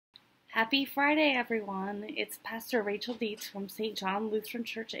Happy Friday, everyone. It's Pastor Rachel Dietz from St. John Lutheran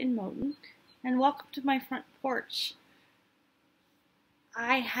Church in Moton, and welcome to my front porch.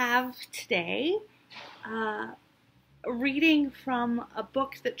 I have today a reading from a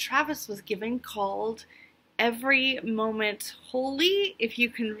book that Travis was given called Every Moment Holy, if you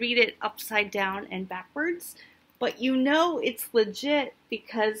can read it upside down and backwards, but you know it's legit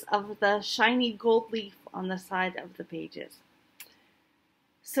because of the shiny gold leaf on the side of the pages.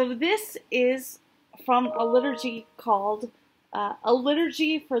 So this is from a liturgy called A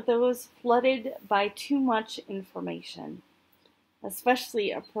Liturgy for Those Flooded by Too Much Information,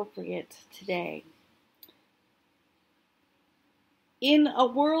 especially appropriate today. In a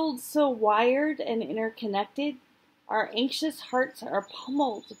world so wired and interconnected, our anxious hearts are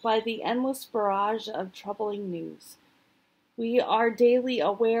pummeled by the endless barrage of troubling news. We are daily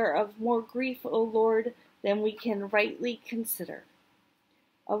aware of more grief, O Lord, than we can rightly consider,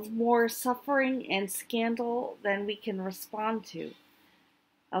 of more suffering and scandal than we can respond to,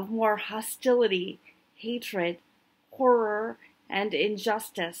 of more hostility, hatred, horror, and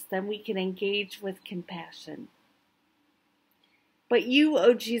injustice than we can engage with compassion. But you,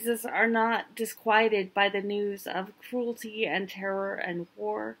 O Jesus, are not disquieted by the news of cruelty and terror and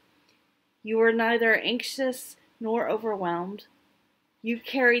war. You are neither anxious nor overwhelmed. You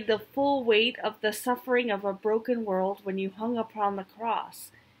carried the full weight of the suffering of a broken world when you hung upon the cross,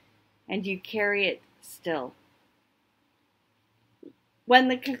 and you carry it still. When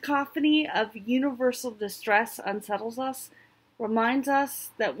the cacophony of universal distress unsettles us, reminds us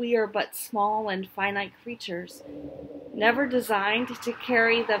that we are but small and finite creatures, never designed to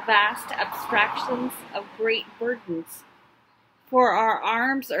carry the vast abstractions of great burdens, for our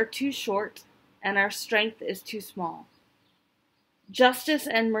arms are too short and our strength is too small. Justice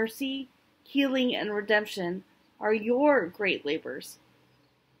and mercy, healing and redemption are your great labors.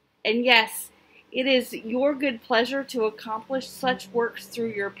 And yes, it is your good pleasure to accomplish such works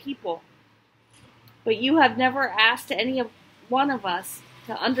through your people. But you have never asked any one of us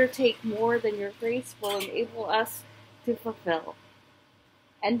to undertake more than your grace will enable us to fulfill.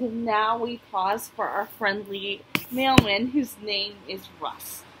 And now we pause for our friendly mailman, whose name is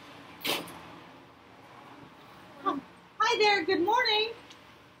Russ. Hi there, good morning.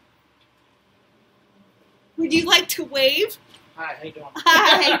 Would you like to wave? Hi, how you doing?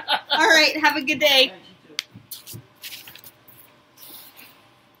 Hi. All right, have a good day.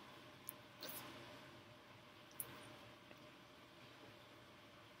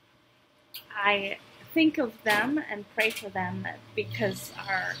 I think of them and pray for them because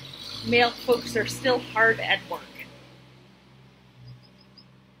our male folks are still hard at work.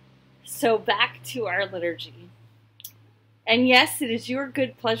 So back to our liturgy. And yes, it is your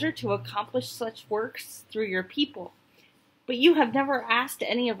good pleasure to accomplish such works through your people. But you have never asked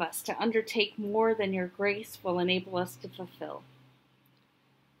any of us to undertake more than your grace will enable us to fulfill.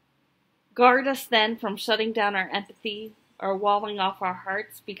 Guard us then from shutting down our empathy or walling off our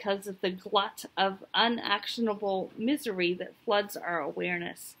hearts because of the glut of unactionable misery that floods our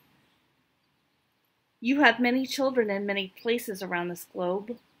awareness. You have many children in many places around this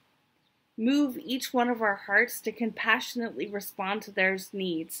globe. Move each one of our hearts to compassionately respond to their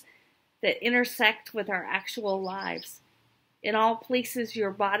needs that intersect with our actual lives. In all places, your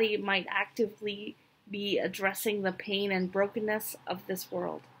body might actively be addressing the pain and brokenness of this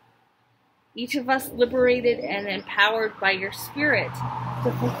world. Each of us liberated and empowered by your Spirit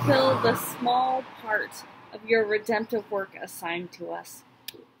to fulfill the small part of your redemptive work assigned to us.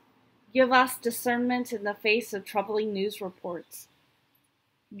 Give us discernment in the face of troubling news reports.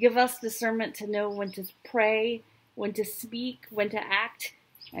 Give us discernment to know when to pray, when to speak, when to act,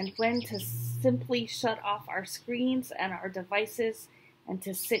 and when to simply shut off our screens and our devices and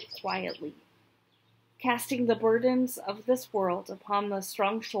to sit quietly, casting the burdens of this world upon the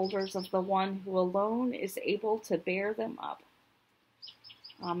strong shoulders of the one who alone is able to bear them up.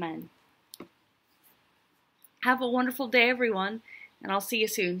 Amen. Have a wonderful day, everyone, and I'll see you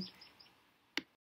soon.